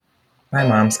My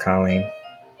mom's calling.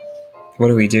 What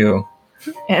do we do?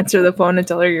 Answer the phone and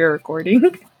tell her you're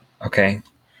recording. Okay.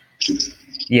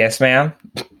 Yes, ma'am?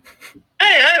 Hey,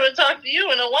 I haven't talked to you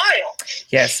in a while.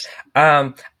 Yes.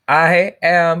 I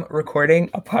am recording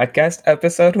a podcast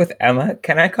episode with Emma.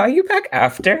 Can I call you back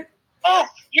after? Oh,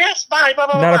 yes, bye.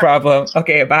 Not a problem.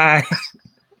 Okay, bye.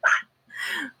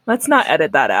 Let's not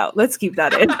edit that out. Let's keep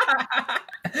that in.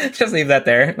 Just leave that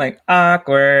there. Like,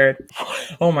 awkward.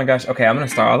 Oh my gosh. Okay, I'm going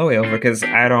to start all the way over because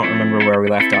I don't remember where we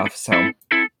left off. So,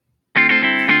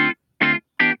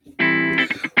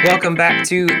 welcome back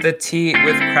to The Tea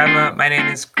with Crema. My name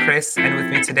is Chris, and with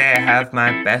me today I have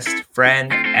my best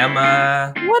friend,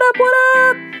 Emma. What up, what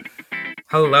up?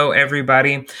 Hello,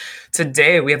 everybody.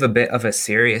 Today we have a bit of a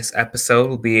serious episode.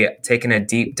 We'll be taking a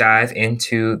deep dive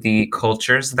into the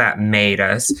cultures that made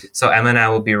us. So Emma and I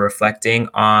will be reflecting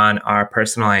on our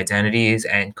personal identities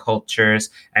and cultures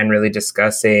and really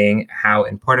discussing how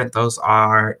important those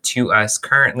are to us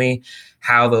currently,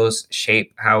 how those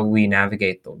shape how we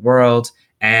navigate the world,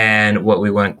 and what we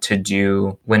want to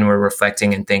do when we're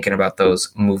reflecting and thinking about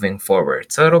those moving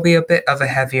forward. So it'll be a bit of a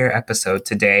heavier episode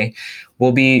today.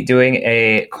 We'll be doing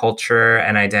a culture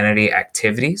and identity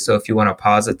activity. So if you want to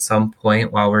pause at some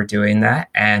point while we're doing that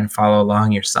and follow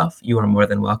along yourself, you are more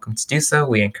than welcome to do so.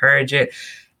 We encourage it.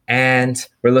 And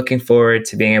we're looking forward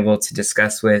to being able to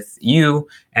discuss with you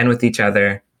and with each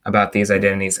other about these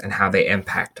identities and how they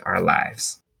impact our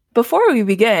lives. Before we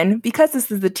begin, because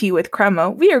this is the Tea with Crema,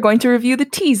 we are going to review the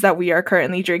teas that we are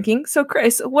currently drinking. So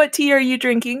Chris, what tea are you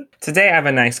drinking? Today I have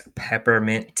a nice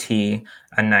peppermint tea,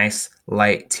 a nice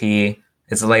light tea.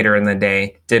 It's later in the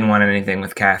day. Didn't want anything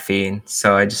with caffeine,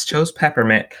 so I just chose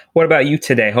peppermint. What about you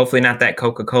today? Hopefully not that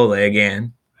Coca-Cola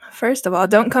again. First of all,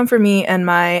 don't come for me and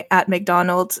my at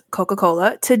McDonald's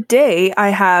Coca-Cola. Today, I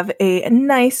have a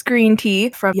nice green tea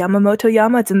from Yamamoto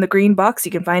Yama. It's in the green box.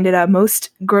 You can find it at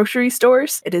most grocery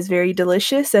stores. It is very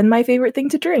delicious and my favorite thing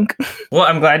to drink. Well,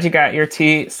 I'm glad you got your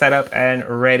tea set up and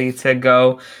ready to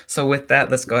go. So with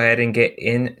that, let's go ahead and get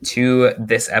into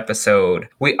this episode.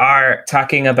 We are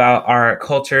talking about our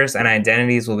cultures and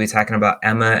identities. We'll be talking about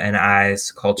Emma and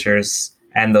I's cultures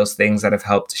and those things that have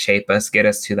helped shape us, get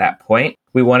us to that point.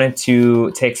 We wanted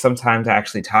to take some time to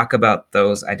actually talk about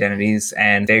those identities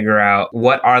and figure out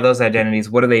what are those identities?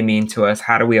 What do they mean to us?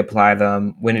 How do we apply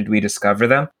them? When did we discover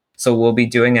them? So we'll be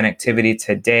doing an activity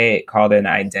today called an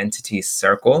identity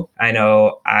circle. I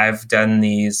know I've done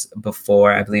these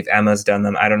before. I believe Emma's done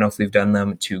them. I don't know if we've done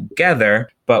them together,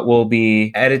 but we'll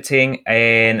be editing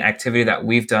an activity that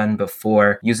we've done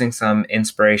before using some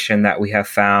inspiration that we have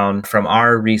found from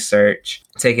our research,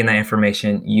 taking that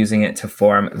information, using it to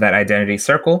form that identity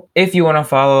circle. If you want to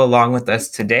follow along with us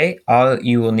today, all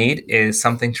you will need is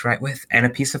something to write with and a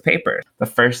piece of paper. The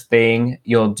first thing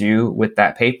you'll do with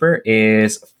that paper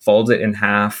is fold it in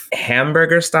half,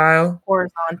 hamburger style.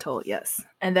 Horizontal, yes.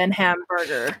 And then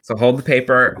hamburger. So hold the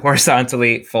paper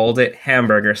horizontally, fold it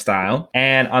hamburger style.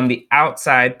 And on the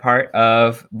outside part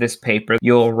of this paper,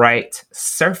 you'll write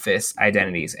surface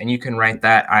identities. And you can write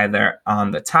that either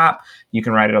on the top, you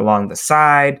can write it along the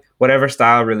side, whatever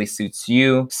style really suits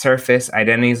you. Surface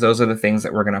identities, those are the things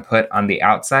that we're going to put on the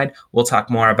outside. We'll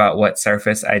talk more about what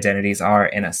surface identities are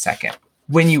in a second.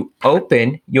 When you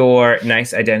open your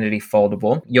nice identity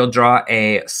foldable, you'll draw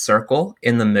a circle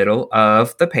in the middle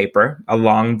of the paper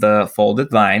along the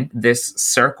folded line. This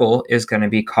circle is going to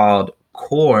be called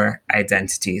core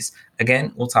identities.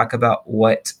 Again, we'll talk about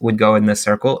what would go in the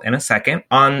circle in a second.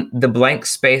 On the blank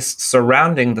space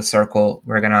surrounding the circle,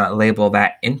 we're going to label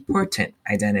that important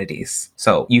identities.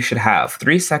 So you should have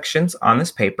 3 sections on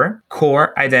this paper: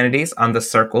 core identities on the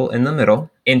circle in the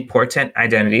middle, important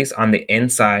identities on the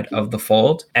inside of the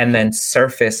fold, and then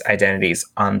surface identities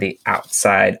on the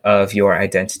outside of your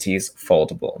identities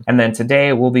foldable. And then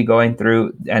today we'll be going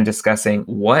through and discussing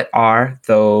what are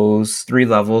those 3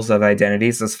 levels of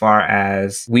identities as far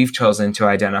as we've chosen to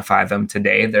identify them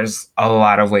today. There's a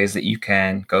lot of ways that you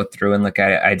can go through and look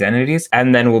at identities.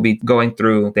 And then we'll be going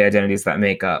through the identities that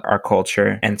make up our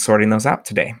culture and sorting those out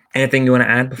today. Anything you want to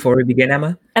add before we begin,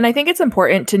 Emma? And I think it's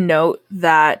important to note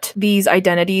that these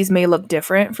identities may look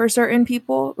different for certain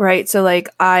people, right? So like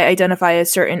I identify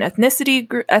as certain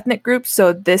ethnic groups,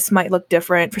 so this might look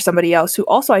different for somebody else who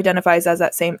also identifies as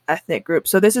that same ethnic group.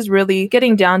 So this is really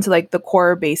getting down to like the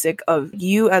core basic of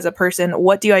you as a person.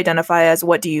 What do you identify as?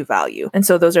 What do you value? value. And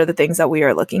so those are the things that we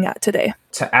are looking at today.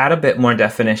 To add a bit more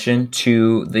definition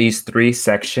to these three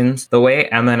sections, the way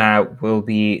Emma and I will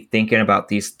be thinking about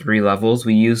these three levels,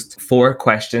 we used 4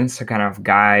 questions to kind of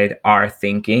guide our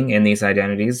thinking in these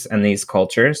identities and these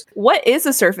cultures. What is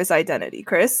a surface identity,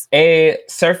 Chris? A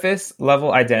surface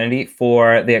level identity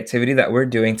for the activity that we're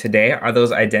doing today are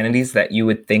those identities that you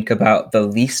would think about the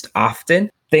least often.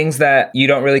 Things that you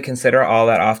don't really consider all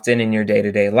that often in your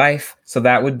day-to-day life. So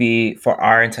that would be, for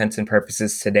our intents and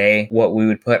purposes today, what we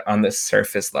would put on the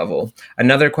surface level.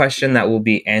 Another question that we'll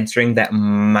be answering that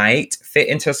might fit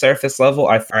into surface level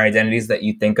are identities that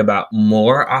you think about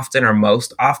more often or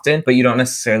most often, but you don't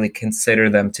necessarily consider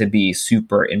them to be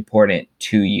super important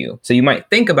to you. So you might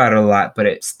think about it a lot, but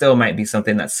it still might be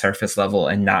something that's surface level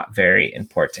and not very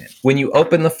important. When you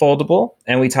open the foldable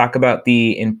and we talk about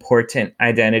the important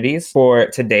identities for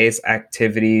today's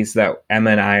activities that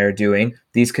Emma and I are doing,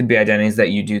 these could be identities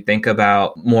that you do think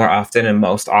about more often and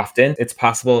most often. It's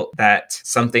possible that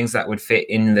some things that would fit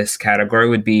in this category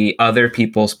would be other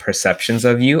people's perceptions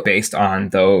of you based on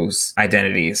those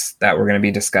identities that we're going to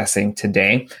be discussing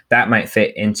today. That might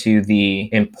fit into the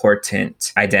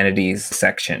important identities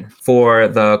section. For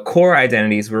the core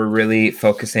identities, we're really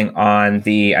focusing on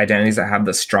the identities that have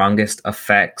the strongest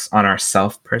effects on our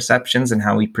self-perceptions and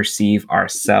how we perceive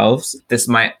ourselves. This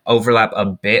might overlap a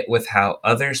bit with how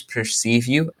others perceive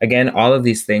you. Again, all of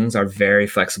these things are very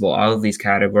flexible. All of these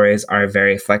categories are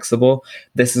very flexible.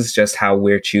 This is just how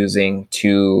we're choosing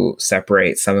to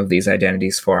separate some of these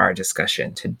identities for our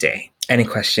discussion today. Any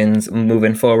questions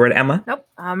moving forward, Emma? Nope.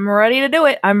 I'm ready to do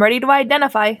it. I'm ready to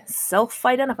identify,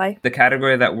 self-identify. The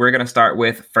category that we're going to start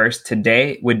with first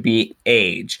today would be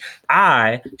age.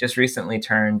 I just recently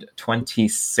turned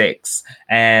 26.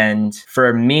 And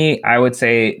for me, I would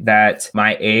say that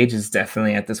my age is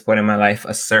definitely at this point in my life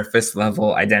a surface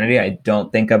level identity. I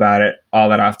don't think about it all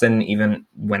that often. Even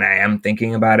when I am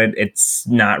thinking about it, it's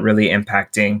not really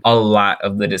impacting a lot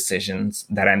of the decisions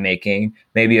that I'm making.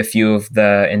 Maybe a few of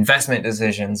the investment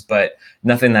decisions, but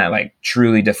nothing that like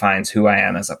truly defines who I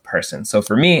am as a person. So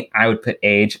for me, I would put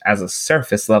age as a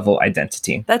surface level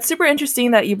identity. That's super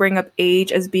interesting that you bring up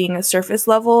age as being a surface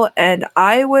level. And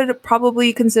I would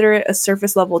probably consider it a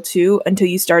surface level too, until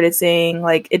you started saying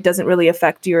like it doesn't really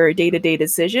affect your day-to-day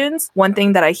decisions. One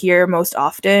thing that I hear most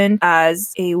often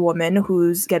as a woman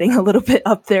who's getting a little bit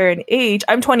up there in age,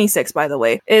 I'm 26 by the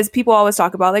way, is people always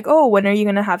talk about like, oh, when are you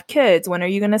going to have kids? When are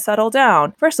you going to settle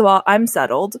down? First of all, I'm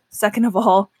settled. Second of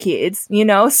all, kids,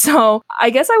 so I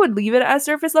guess I would leave it as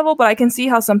surface level, but I can see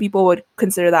how some people would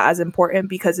consider that as important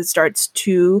because it starts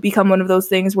to become one of those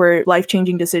things where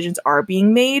life-changing decisions are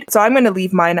being made. So I'm going to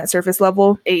leave mine at surface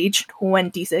level, age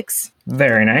 26.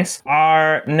 Very nice.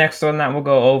 Our next one that we'll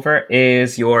go over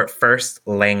is your first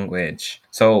language.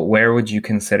 So where would you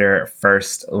consider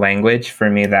first language? For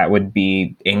me, that would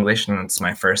be English, and it's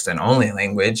my first and only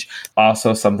language.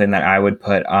 Also something that I would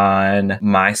put on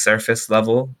my surface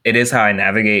level. It is how I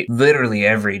navigate literally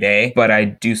every day, but I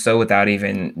do so without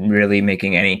even really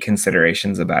making any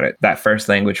considerations about it. That first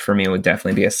language for me would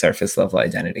definitely be a surface level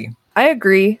identity. I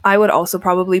agree. I would also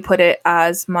probably put it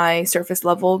as my surface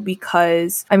level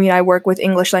because, I work with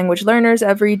English language learners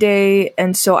every day.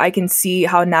 And so I can see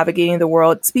how navigating the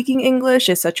world speaking English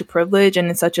is such a privilege. And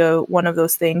it's such one of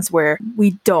those things where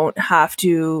we don't have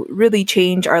to really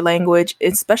change our language,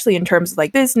 especially in terms of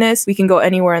like business. We can go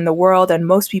anywhere in the world and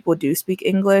most people do speak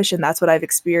English. And that's what I've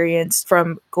experienced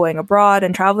from going abroad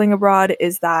and traveling abroad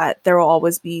is that there will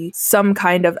always be some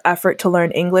kind of effort to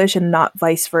learn English and not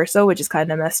vice versa, which is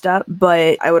kind of messed up.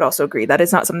 But I would also agree that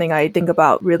it's not something I think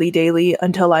about really daily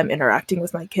until I'm interacting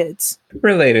with my kids.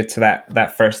 Related to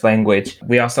that first language,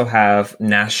 we also have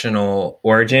national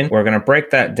origin. We're going to break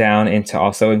that down into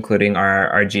also including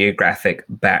our geographic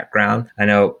background. I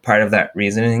know part of that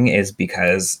reasoning is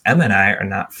because Emma and I are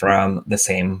not from the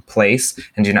same place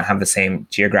and do not have the same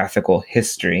geographical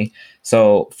history.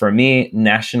 So for me,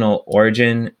 national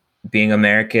origin, being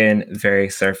American, very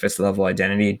surface level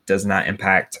identity, does not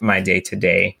impact my day to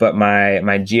day. But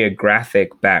my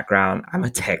geographic background, I'm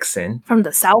a Texan. From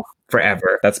the South.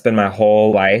 Forever. That's been my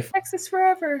whole life. Texas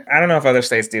forever. I don't know if other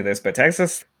states do this, but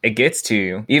Texas, it gets to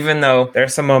you. Even though there are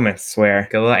some moments where I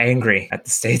get a little angry at the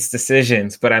state's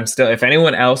decisions, but I'm still, if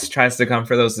anyone else tries to come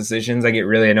for those decisions, I get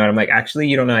really annoyed. I'm like, actually,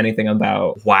 you don't know anything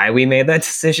about why we made that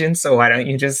decision, so why don't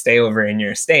you just stay over in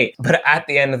your state? But at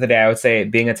the end of the day, I would say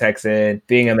being a Texan,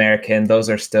 being American, those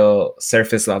are still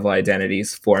surface level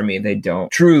identities for me. They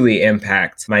don't truly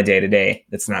impact my day to day.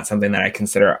 It's not something that I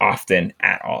consider often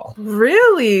at all.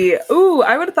 Really? Ooh,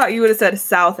 I would have thought you would have said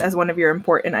South as one of your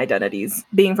important identities,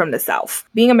 being from the South.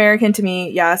 Being American to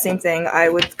me, yeah, same thing. I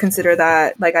would consider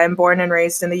that, like, I'm born and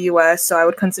raised in the US, so I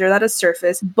would consider that a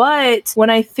surface. But when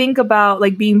I think about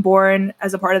like being born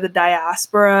as a part of the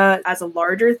diaspora as a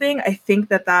larger thing, I think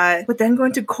that would then go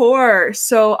into core.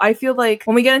 So I feel like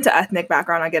when we get into ethnic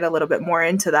background, I get a little bit more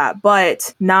into that.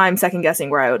 But now I'm second guessing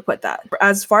where I would put that.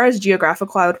 As far as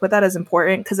geographical, I would put that as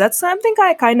important because that's something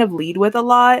I kind of lead with a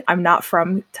lot. I'm not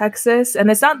from Texas, and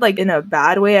it's not like in a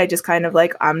bad way. I just kind of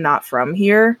like, I'm not from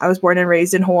here. I was born and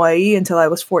raised in Hawaii until I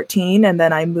was 14, and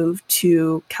then I moved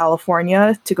to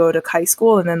California to go to high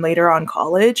school and then later on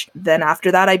college. Then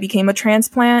after that, I became a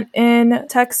transplant in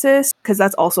Texas because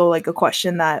that's also like a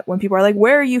question that when people are like,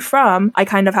 where are you from? I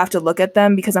kind of have to look at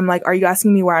them because I'm like, are you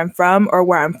asking me where I'm from or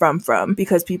where I'm from?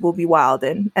 Because people be wild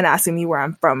and asking me where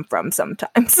I'm from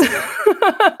sometimes.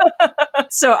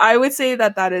 So I would say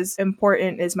that is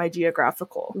important, is my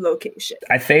geographical location.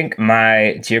 I think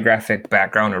my geographic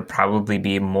background would probably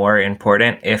be more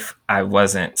important if I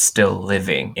wasn't still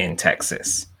living in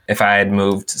Texas. If I had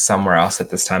moved somewhere else at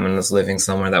this time and was living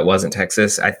somewhere that wasn't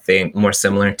Texas, I think more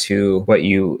similar to what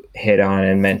you hit on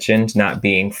and mentioned, not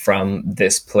being from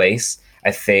this place, I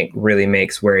think really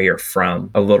makes where you're from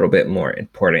a little bit more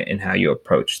important in how you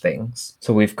approach things.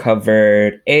 So we've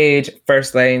covered age,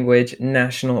 first language,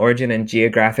 national origin, and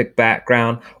geographic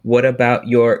background. What about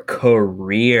your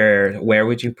career? Where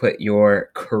would you put your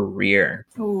career?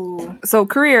 Ooh. So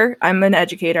career, I'm an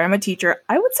educator, I'm a teacher.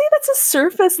 I would say that's a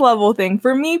surface level thing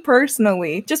for me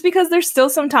personally, just because there's still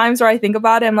some times where I think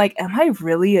about it, I'm like, am I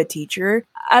really a teacher?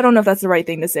 I don't know if that's the right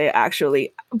thing to say,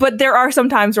 actually. But there are some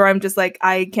times where I'm just like,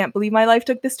 I can't believe my life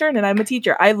took this turn and I'm a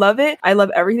teacher. I love it. I love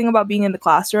everything about being in the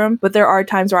classroom. But there are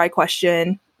times where I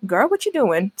question, girl, what you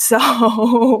doing? So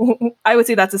I would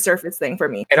say that's a surface thing for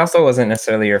me. It also wasn't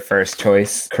necessarily your first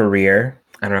choice career.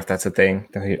 I don't know if that's a thing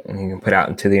that you can put out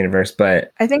into the universe,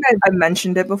 but I think I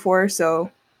mentioned it before. So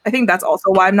I think that's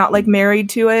also why I'm not like married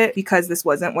to it, because this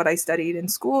wasn't what I studied in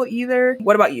school either.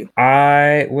 What about you?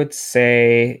 I would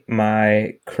say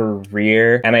my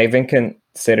career, and I even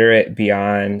consider it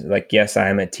beyond like, yes, I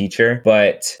am a teacher,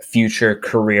 but future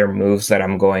career moves that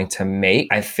I'm going to make,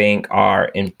 I think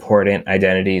are important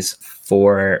identities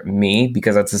for me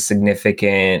because that's a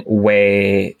significant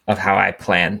way of how I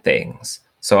plan things.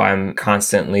 So I'm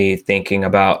constantly thinking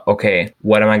about, okay,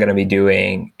 what am I going to be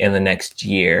doing in the next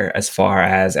year as far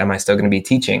as, am I still going to be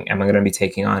teaching? Am I going to be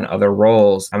taking on other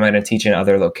roles? Am I going to teach in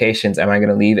other locations? Am I going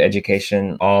to leave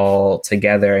education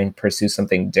altogether and pursue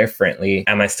something differently?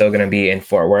 Am I still going to be in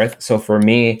Fort Worth? So for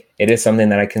me, it is something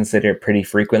that I consider pretty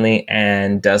frequently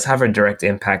and does have a direct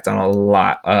impact on a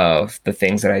lot of the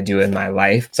things that I do in my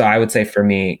life. So I would say for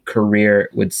me, career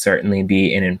would certainly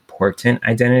be an important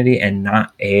identity and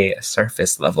not a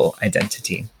surface level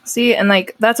identity. See, and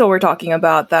like that's what we're talking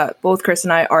about, that both Chris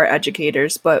and I are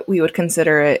educators, but we would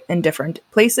consider it in different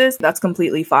places. That's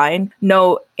completely fine.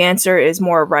 No answer is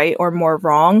more right or more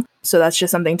wrong. So that's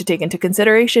just something to take into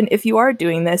consideration if you are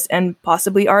doing this and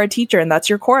possibly are a teacher and that's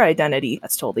your core identity.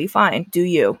 That's totally fine. Do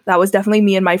you? That was definitely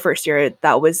me in my first year.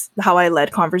 That was how I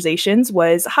led conversations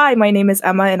was, hi, my name is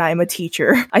Emma and I'm a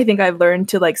teacher. I think I've learned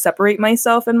to like separate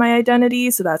myself and my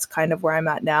identity. So that's kind of where I'm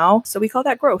at now. So we call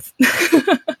that growth.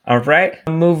 All right.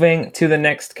 Moving to the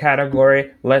next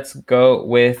category, let's go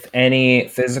with any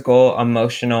physical,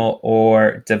 emotional,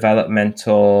 or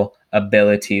developmental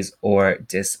abilities or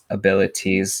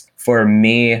disabilities. For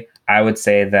me, I would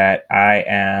say that I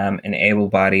am an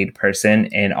able-bodied person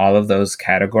in all of those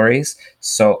categories.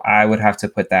 So I would have to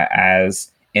put that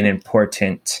as an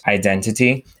important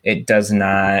identity. It does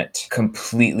not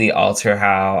completely alter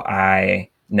how I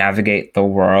navigate the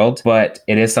world, but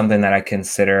it is something that I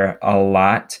consider a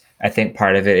lot. I think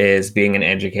part of it is being an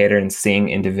educator and seeing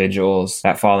individuals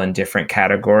that fall in different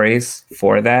categories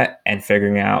for that and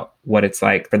figuring out what it's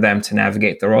like for them to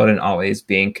navigate the world and always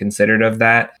being considerate of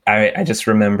that. I just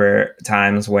remember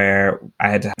times where I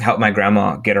had to help my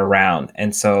grandma get around.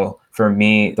 And so for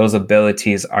me, those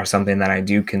abilities are something that I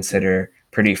do consider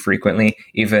pretty frequently,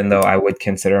 even though I would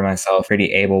consider myself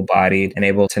pretty able-bodied and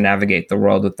able to navigate the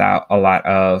world without a lot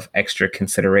of extra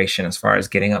consideration as far as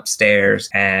getting upstairs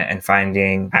and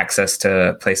finding access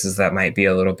to places that might be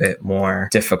a little bit more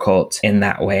difficult in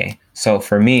that way. So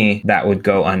for me, that would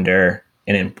go under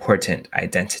an important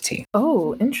identity?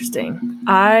 Oh, interesting.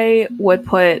 I would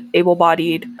put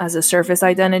able-bodied as a surface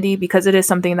identity because it is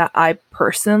something that I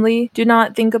personally do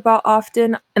not think about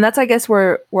often. And that's, I guess,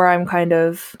 where I'm kind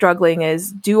of struggling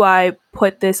is, do I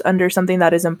put this under something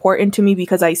that is important to me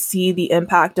because I see the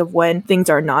impact of when things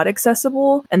are not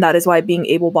accessible, and that is why being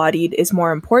able-bodied is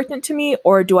more important to me?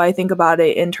 Or do I think about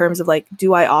it in terms of like,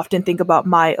 do I often think about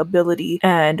my ability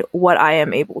and what I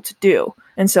am able to do?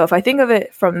 And so if I think of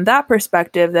it from that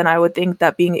perspective, then I would think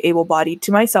that being able-bodied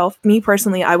to myself, me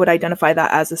personally, I would identify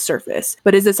that as a surface.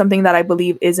 But is it something that I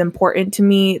believe is important to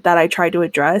me that I try to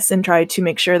address and try to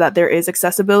make sure that there is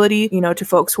accessibility, to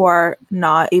folks who are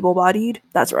not able-bodied?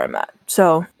 That's where I'm at.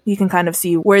 So you can kind of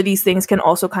see where these things can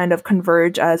also kind of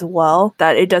converge as well,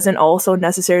 that it doesn't also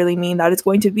necessarily mean that it's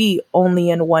going to be only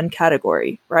in one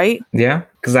category, right? Yeah,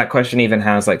 because that question even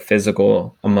has like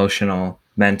physical, emotional,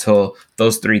 mental.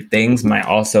 Those three things might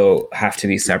also have to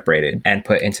be separated and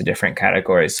put into different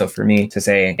categories. So for me to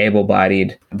say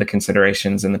able-bodied, the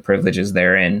considerations and the privileges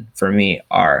therein for me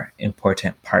are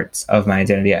important parts of my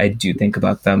identity. I do think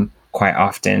about them quite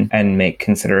often and make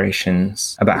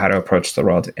considerations about how to approach the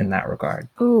world in that regard.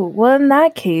 Ooh, well, in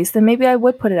that case, then maybe I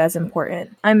would put it as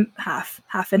important. I'm half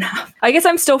and half. I guess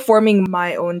I'm still forming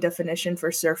my own definition for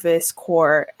surface,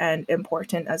 core, and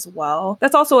important as well.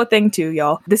 That's also a thing too,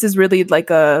 y'all. This is really like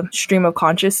a stream of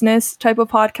consciousness type of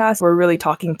podcast. We're really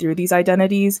talking through these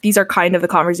identities. These are kind of the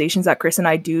conversations that Chris and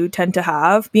I do tend to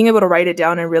have. Being able to write it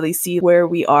down and really see where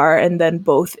we are, and then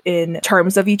both in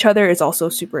terms of each other, is also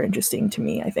super interesting to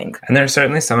me, I think. And there are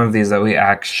certainly some of these that we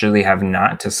actually have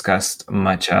not discussed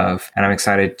much of. And I'm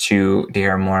excited to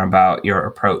hear more about your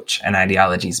approach and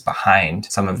ideologies behind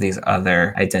some of these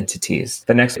other identities.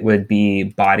 The next would be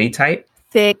body type.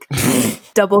 Thick,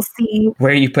 double C.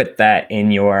 Where you put that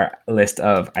in your list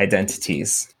of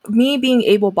identities? Me being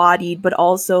able-bodied, but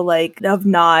also like of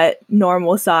not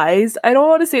normal size. I don't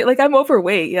want to say like I'm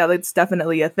overweight. Yeah, that's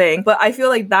definitely a thing. But I feel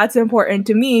like that's important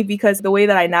to me because the way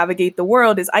that I navigate the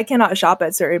world is I cannot shop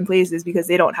at certain places because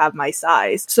they don't have my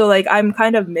size. So like I'm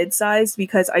kind of mid-sized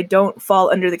because I don't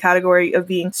fall under the category of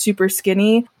being super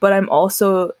skinny, but I'm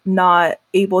also not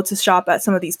able to shop at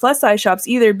some of these plus size shops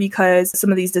either because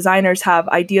some of these designers have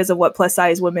ideas of what plus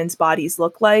size women's bodies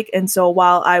look like. And so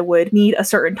while I would need a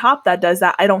certain top that does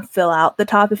that, I don't fill out the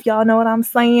top, if y'all know what I'm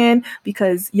saying,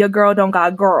 because your girl don't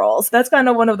got girls. That's kind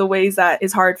of one of the ways that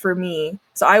is hard for me.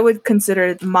 So I would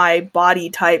consider my body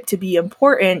type to be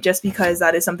important just because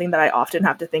that is something that I often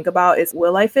have to think about is,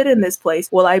 will I fit in this place?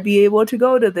 Will I be able to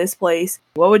go to this place?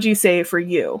 What would you say for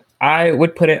you? I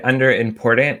would put it under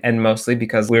important, and mostly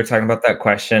because we were talking about that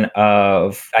question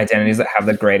of identities that have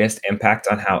the greatest impact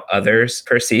on how others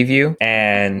perceive you.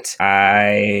 And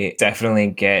I definitely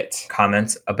get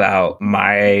comments about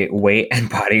my weight and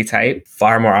body type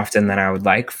far more often than I would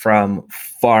like from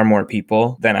far more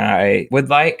people than I would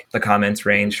like. The comments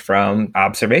range from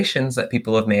observations that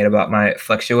people have made about my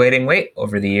fluctuating weight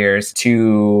over the years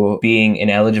to being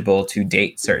ineligible to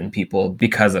date certain people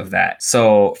because of that.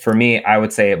 So for me, I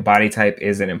would say body type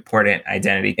is an important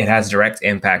identity. It has direct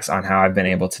impacts on how I've been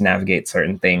able to navigate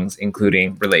certain things,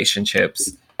 including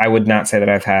relationships. I would not say that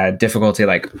I've had difficulty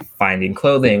like finding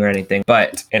clothing or anything,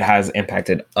 but it has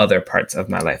impacted other parts of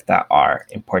my life that are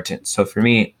important. So for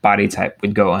me, body type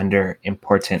would go under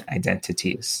important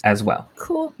identities as well.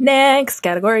 Cool. Next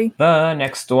category. The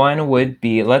next one would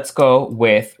be, let's go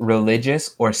with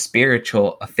religious or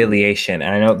spiritual affiliation.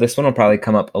 And I know this one will probably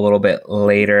come up a little bit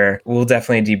later. We'll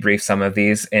definitely debrief some of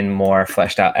these in more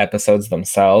fleshed out episodes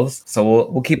themselves. So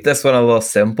we'll keep this one a little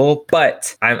simple,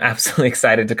 but I'm absolutely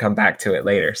excited to come back to it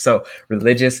later. So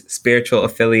religious, spiritual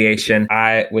affiliation,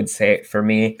 I would say for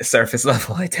me, surface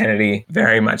level identity,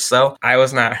 very much so. I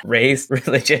was not raised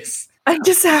religious. I'm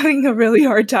just having a really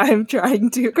hard time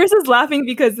trying to. Chris is laughing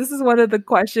because this is one of the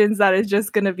questions that is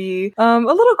just going to be a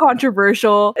little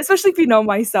controversial, especially if you know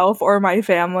myself or my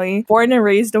family. Born and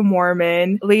raised a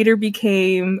Mormon, later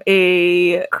became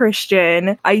a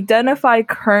Christian, identify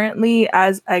currently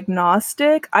as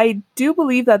agnostic. I do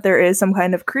believe that there is some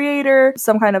kind of creator,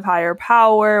 some kind of higher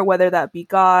power, whether that be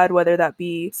God, whether that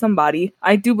be somebody.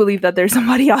 I do believe that there's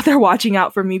somebody out there watching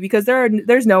out for me because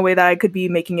there's no way that I could be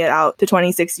making it out to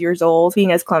 26 years old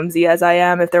being as clumsy as I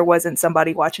am if there wasn't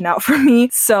somebody watching out for me.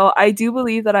 So I do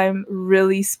believe that I'm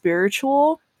really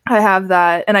spiritual. I have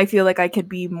that, and I feel like I could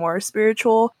be more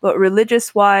spiritual, but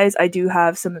religious wise, I do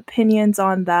have some opinions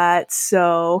on that.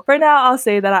 So for now, I'll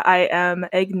say that I am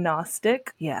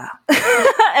agnostic. Yeah.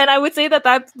 And I would say that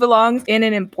that belongs in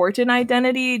an important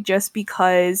identity just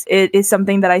because it is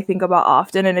something that I think about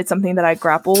often, and it's something that I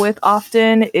grapple with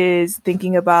often, is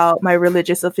thinking about my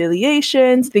religious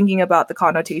affiliations, thinking about the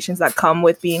connotations that come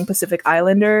with being Pacific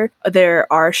Islander.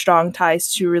 There are strong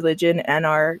ties to religion and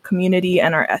our community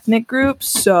and our ethnic groups.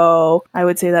 So I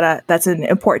would say that that's an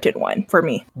important one for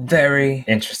me. Very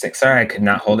interesting. Sorry, I could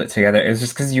not hold it together. It was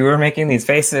just because you were making these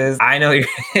faces. I know your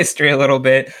history a little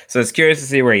bit, so it's curious to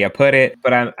see where you put it.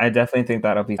 But I definitely think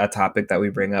that'll be a topic that we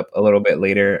bring up a little bit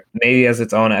later, maybe as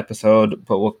its own episode.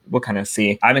 But we'll kind of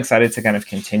see. I'm excited to kind of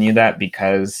continue that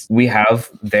because we have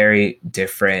very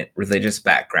different religious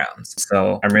backgrounds.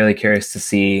 So I'm really curious to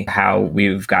see how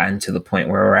we've gotten to the point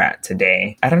where we're at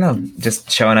today. I don't know, just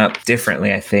showing up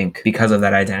differently, I think, because of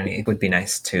that identity would be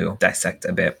nice to dissect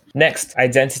a bit. Next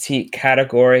identity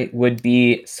category would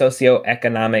be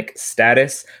socioeconomic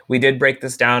status. We did break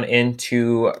this down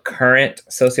into current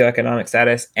socioeconomic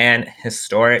status and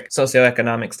historic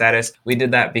socioeconomic status. We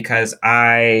did that because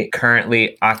I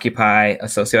currently occupy a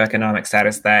socioeconomic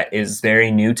status that is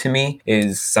very new to me,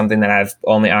 is something that I've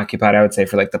only occupied, I would say,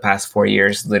 for like the past 4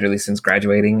 years, literally since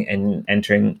graduating and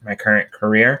entering my current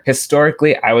career.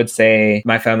 Historically, I would say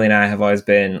my family and I have always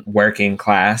been working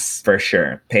class for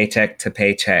sure. Paycheck to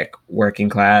paycheck, working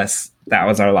class. That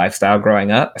was our lifestyle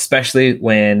growing up, especially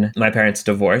when my parents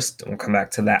divorced. We'll come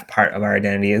back to that part of our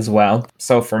identity as well.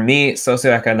 So for me,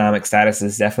 socioeconomic status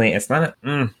is definitely,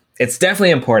 it's definitely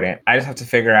important. I just have to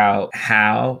figure out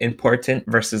how important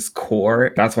versus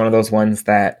core. That's one of those ones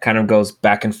that kind of goes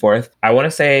back and forth. I want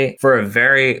to say for a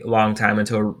very long time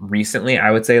until recently, I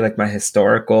would say like my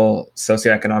historical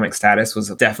socioeconomic status was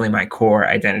definitely my core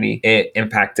identity. It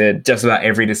impacted just about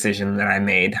every decision that I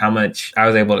made, how much I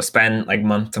was able to spend like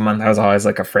month to month. I was always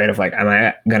like afraid of like, am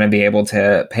I going to be able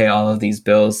to pay all of these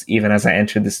bills even as I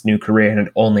entered this new career and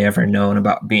had only ever known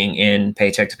about being in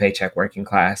paycheck to paycheck working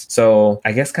class. So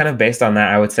I guess kind of based on that,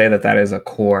 I would say that that is a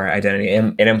core identity.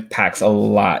 It impacts a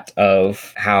lot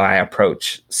of how I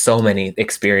approach so many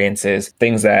experiences,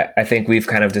 things that I think we've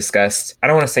kind of discussed. I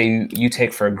don't want to say you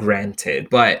take for granted,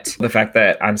 but the fact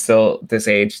that I'm still this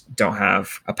age, don't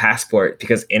have a passport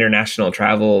because international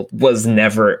travel was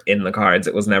never in the cards.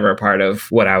 It was never a part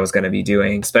of what I was going to be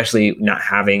doing, especially not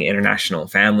having international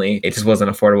family. It just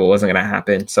wasn't affordable. It wasn't going to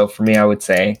happen. So for me, I would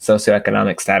say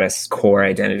socioeconomic status, core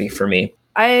identity for me.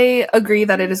 I agree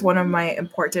that it is one of my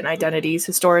important identities.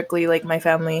 Historically, like my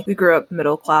family, we grew up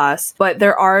middle class, but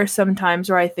there are some times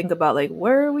where I think about like,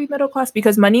 where are we middle class?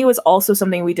 Because money was also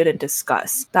something we didn't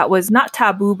discuss. That was not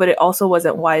taboo, but it also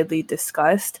wasn't widely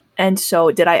discussed. And so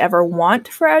did I ever want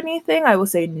for anything? I will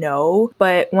say no.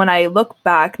 But when I look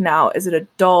back now as an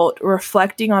adult,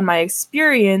 reflecting on my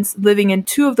experience living in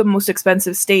two of the most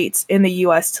expensive states in the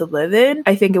US to live in,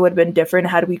 I think it would have been different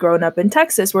had we grown up in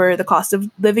Texas, where the cost of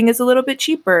living is a little bit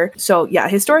cheaper. So yeah,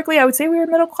 historically, I would say we were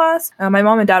middle class. My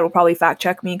mom and dad will probably fact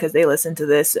check me because they listen to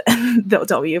this and they'll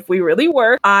tell me if we really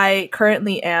were. I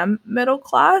currently am middle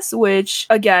class, which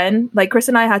again, like Chris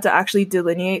and I had to actually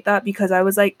delineate that because I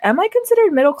was like, am I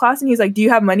considered middle class? And he's like, do you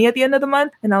have money at the end of the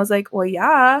month? And I was like, well,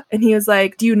 yeah. And he was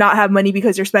like, do you not have money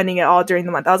because you're spending it all during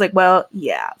the month? I was like, well,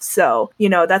 yeah. So,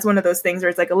 that's one of those things where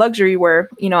it's like a luxury where,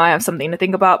 I have something to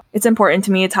think about. It's important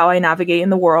to me. It's how I navigate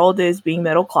in the world is being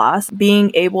middle class.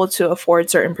 Being able to afford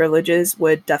certain privileges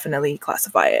would definitely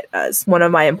classify it as one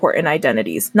of my important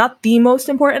identities. Not the most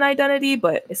important identity,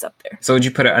 but it's up there. So would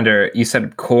you put it under, you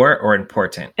said core or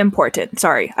important? Important.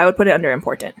 Sorry. I would put it under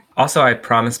important. Also, I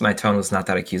promise my tone was not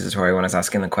that accusatory when I was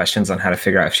asking the questions on how to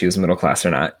figure out if she was middle class or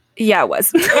not. Yeah, it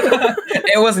was.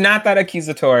 It was not that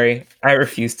accusatory. I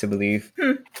refuse to believe.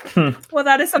 Well,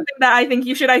 that is something that I think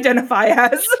you should identify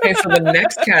as. Okay, so the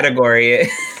next category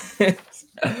is...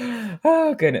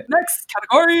 Oh, goodness. Next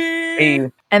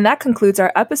category. And that concludes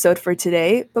our episode for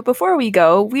today. But before we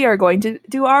go, we are going to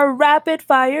do our rapid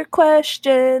fire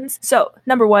questions. So,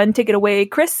 number 1, take it away,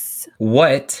 Chris.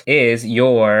 What is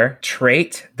your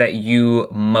trait that you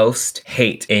most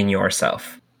hate in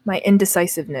yourself? My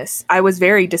indecisiveness. I was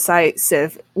very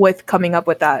decisive with coming up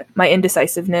with that. My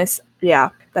indecisiveness. Yeah,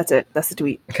 that's it. That's the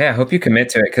tweet. Okay, I hope you commit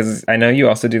to it because I know you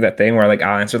also do that thing where like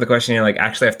I'll answer the question, and you're like,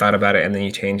 actually, I've thought about it, and then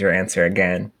you change your answer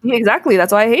again. Yeah, exactly.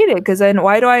 That's why I hate it. Because then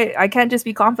why do I can't just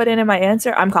be confident in my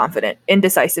answer? I'm confident.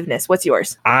 Indecisiveness. What's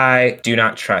yours? I do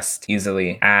not trust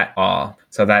easily at all.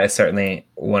 So that is certainly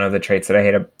one of the traits that I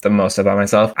hate the most about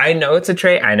myself. I know it's a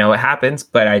trait. I know it happens,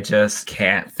 but I just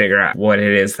can't figure out what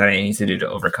it is that I need to do to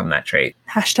overcome that trait.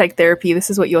 Hashtag therapy. This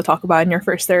is what you'll talk about in your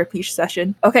first therapy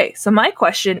session. Okay, so my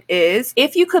question is,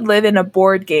 if you could live in a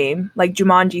board game, like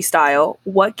Jumanji style,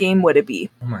 what game would it be?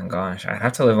 Oh my gosh, I'd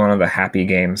have to live one of the happy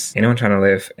games. Anyone trying to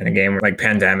live in a game like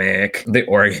Pandemic, the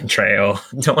Oregon Trail,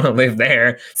 don't want to live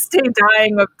there. Stay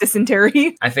dying of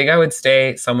dysentery. I think I would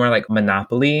stay somewhere like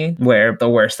Monopoly, where the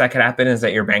worst that could happen is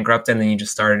that you're bankrupt and then you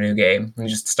just start a new game. You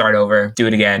just start over, do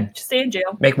it again. Just stay in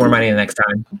jail. Make more money the next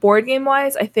time. Board game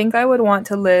wise, I think I would want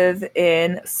to live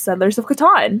in Settlers of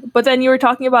Catan. But then you were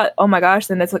talking about, oh my gosh,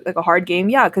 then it's like a hard game.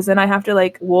 Yeah, because then I have to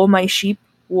like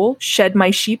shed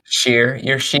my sheep. Shear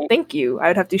your sheep. Thank you. I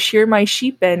would have to shear my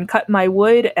sheep and cut my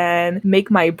wood and make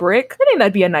my brick. I think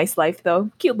that'd be a nice life though.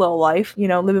 Cute little life,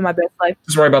 living my best life.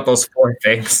 Just worry about those 4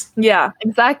 things. Yeah,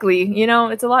 exactly.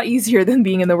 It's a lot easier than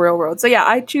being in the real world. So yeah,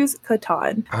 I choose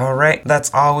Catan. All right,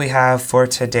 that's all we have for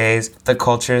today's The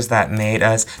Cultures That Made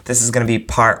Us. This is going to be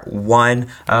part 1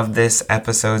 of this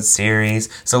episode series.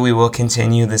 So we will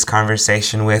continue this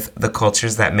conversation with The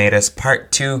Cultures That Made Us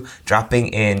part 2, dropping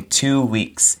in 2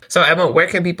 weeks. So Emma, where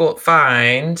can people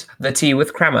find The Tea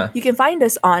with Crema? You can find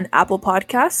us on Apple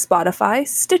Podcasts, Spotify,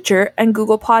 Stitcher, and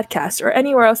Google Podcasts, or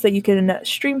anywhere else that you can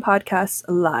stream podcasts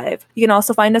live. You can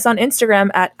also find us on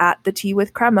Instagram at The Tea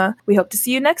with Crema. We hope to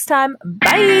see you next time.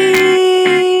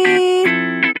 Bye!